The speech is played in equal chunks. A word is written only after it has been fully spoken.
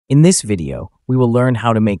In this video, we will learn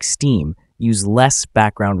how to make Steam use less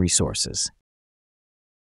background resources.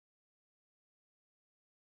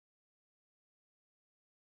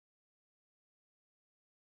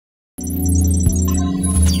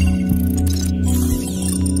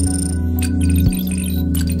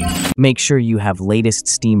 Make sure you have latest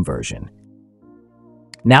Steam version.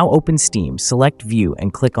 Now open Steam, select View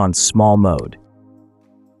and click on Small Mode.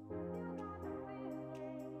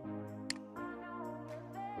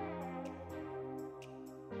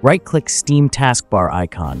 Right-click Steam taskbar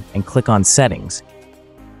icon and click on Settings.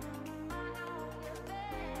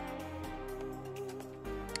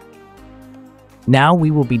 Now we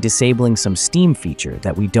will be disabling some Steam feature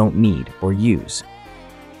that we don't need or use.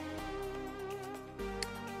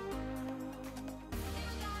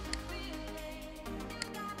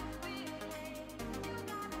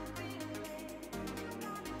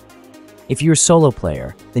 If you're a solo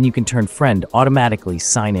player, then you can turn Friend automatically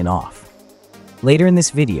sign in off. Later in this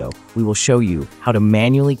video, we will show you how to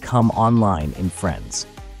manually come online in Friends.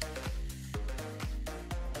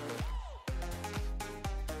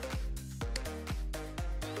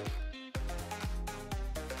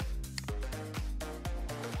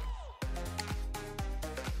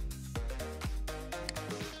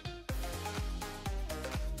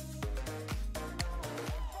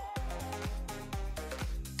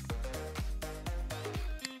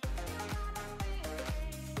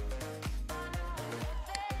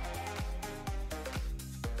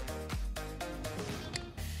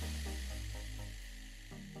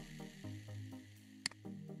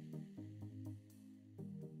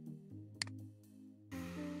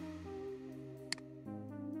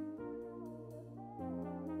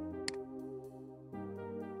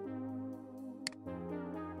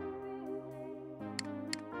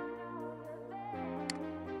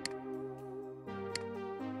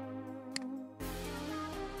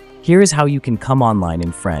 Here is how you can come online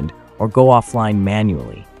in Friend or go offline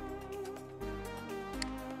manually.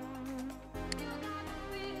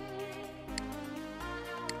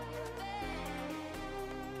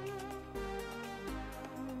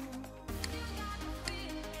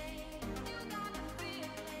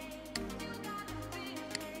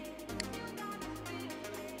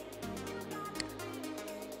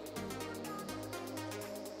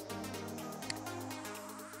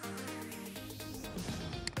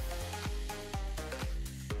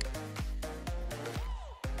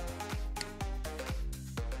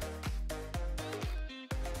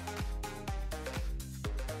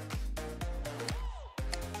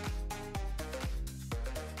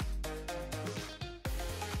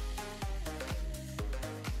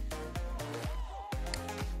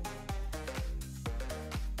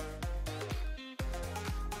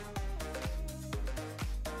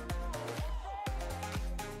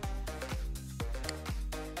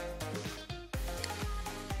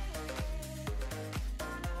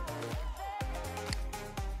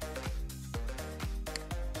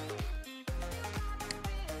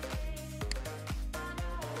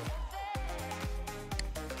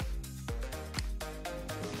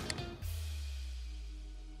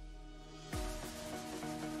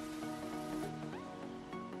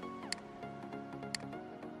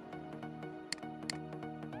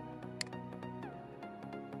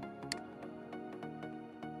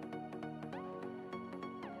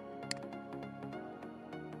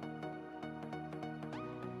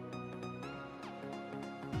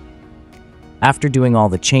 After doing all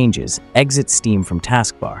the changes, exit Steam from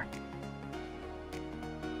taskbar.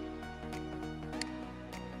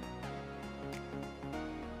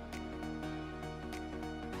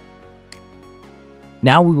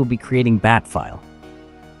 Now we will be creating bat file.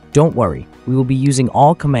 Don't worry, we will be using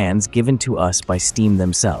all commands given to us by Steam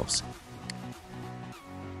themselves.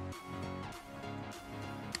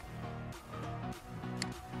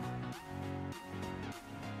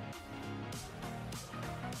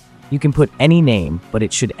 You can put any name, but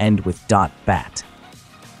it should end with .bat.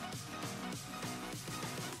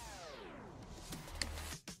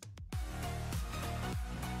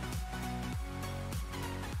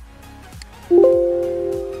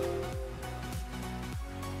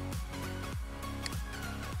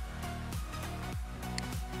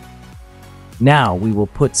 Now we will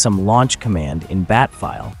put some launch command in bat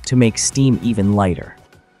file to make Steam even lighter.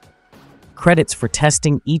 Credits for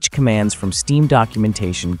testing each commands from Steam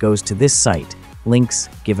documentation goes to this site, links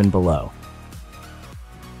given below.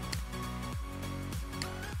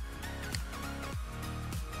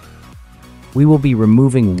 We will be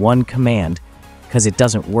removing one command because it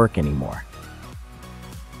doesn't work anymore.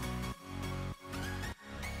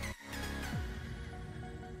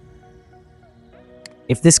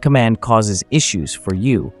 If this command causes issues for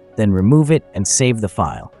you, then remove it and save the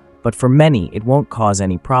file. But for many, it won't cause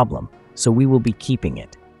any problem, so we will be keeping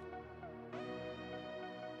it.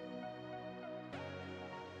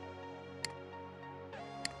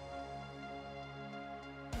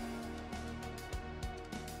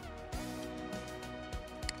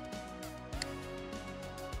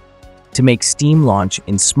 To make Steam launch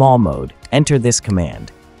in small mode, enter this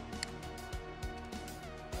command.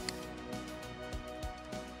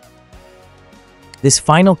 This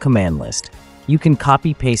final command list, you can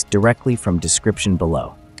copy-paste directly from description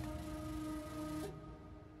below.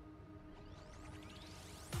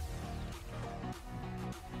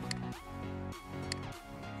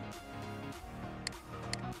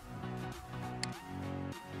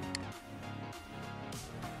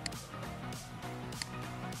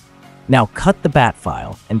 Now cut the bat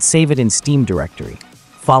file and save it in Steam directory.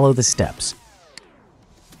 Follow the steps.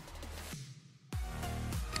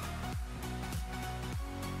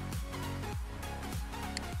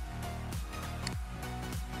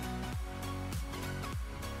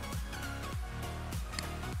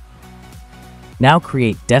 Now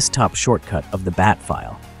create desktop shortcut of the bat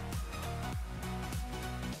file.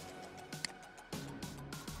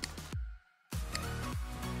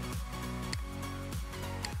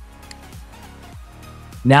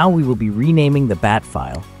 Now we will be renaming the bat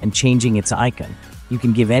file and changing its icon. You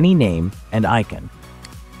can give any name and icon.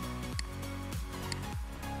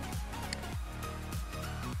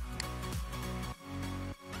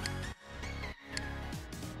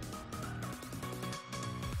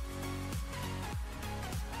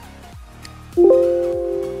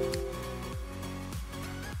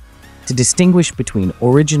 To distinguish between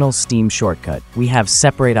original Steam shortcut, we have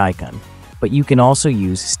separate icon, but you can also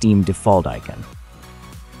use Steam default icon.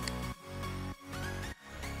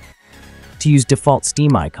 To use default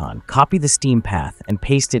Steam icon, copy the Steam path and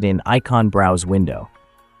paste it in Icon Browse window.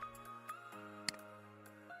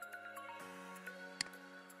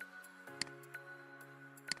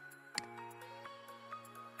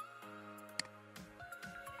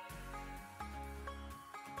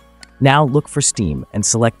 Now look for Steam and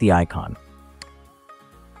select the icon.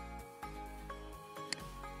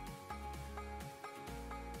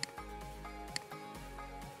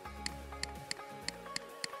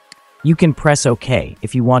 You can press OK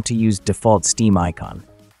if you want to use default Steam icon.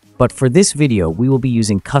 But for this video, we will be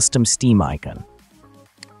using custom Steam icon.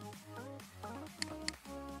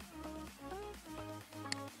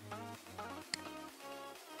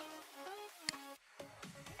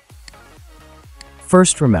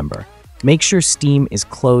 First, remember, make sure Steam is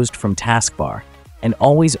closed from taskbar and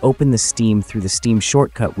always open the Steam through the Steam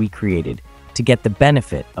shortcut we created to get the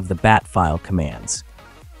benefit of the bat file commands.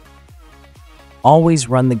 Always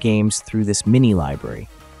run the games through this mini library.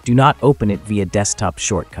 Do not open it via desktop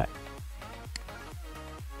shortcut.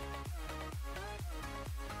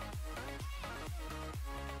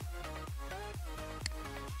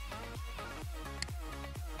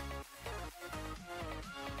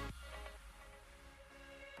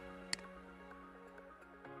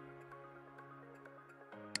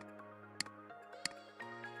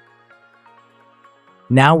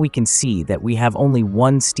 Now we can see that we have only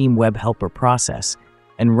one Steam Web Helper process,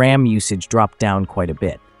 and RAM usage dropped down quite a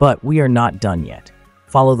bit. But we are not done yet.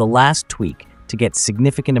 Follow the last tweak to get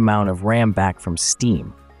significant amount of RAM back from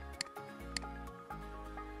Steam.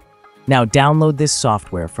 Now download this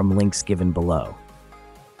software from links given below.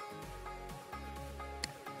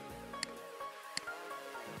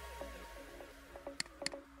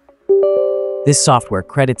 This software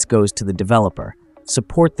credits goes to the developer.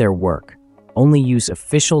 Support their work. Only use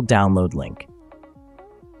official download link.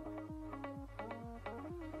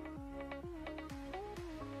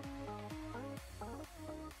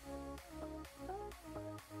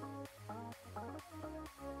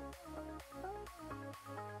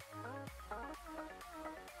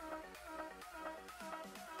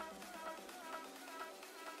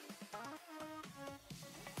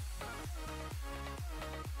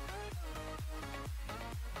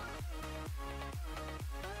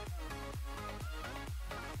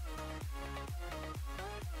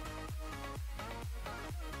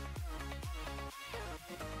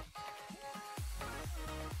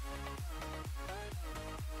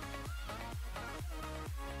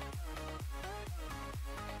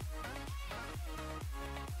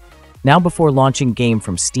 Now before launching game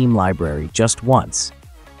from Steam library just once,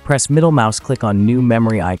 press middle mouse click on new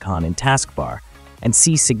memory icon in taskbar and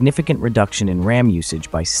see significant reduction in RAM usage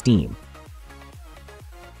by Steam.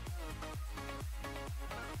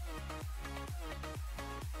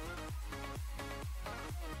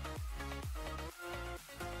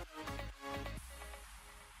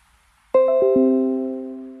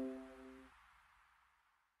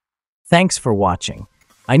 Thanks for watching.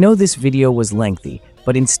 I know this video was lengthy,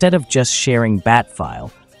 but instead of just sharing bat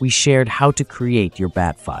file, we shared how to create your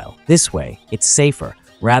bat file. This way, it's safer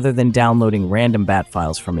rather than downloading random bat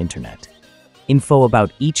files from internet. Info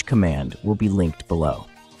about each command will be linked below.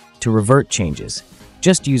 To revert changes,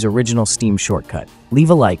 just use original Steam shortcut. Leave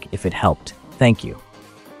a like if it helped. Thank you.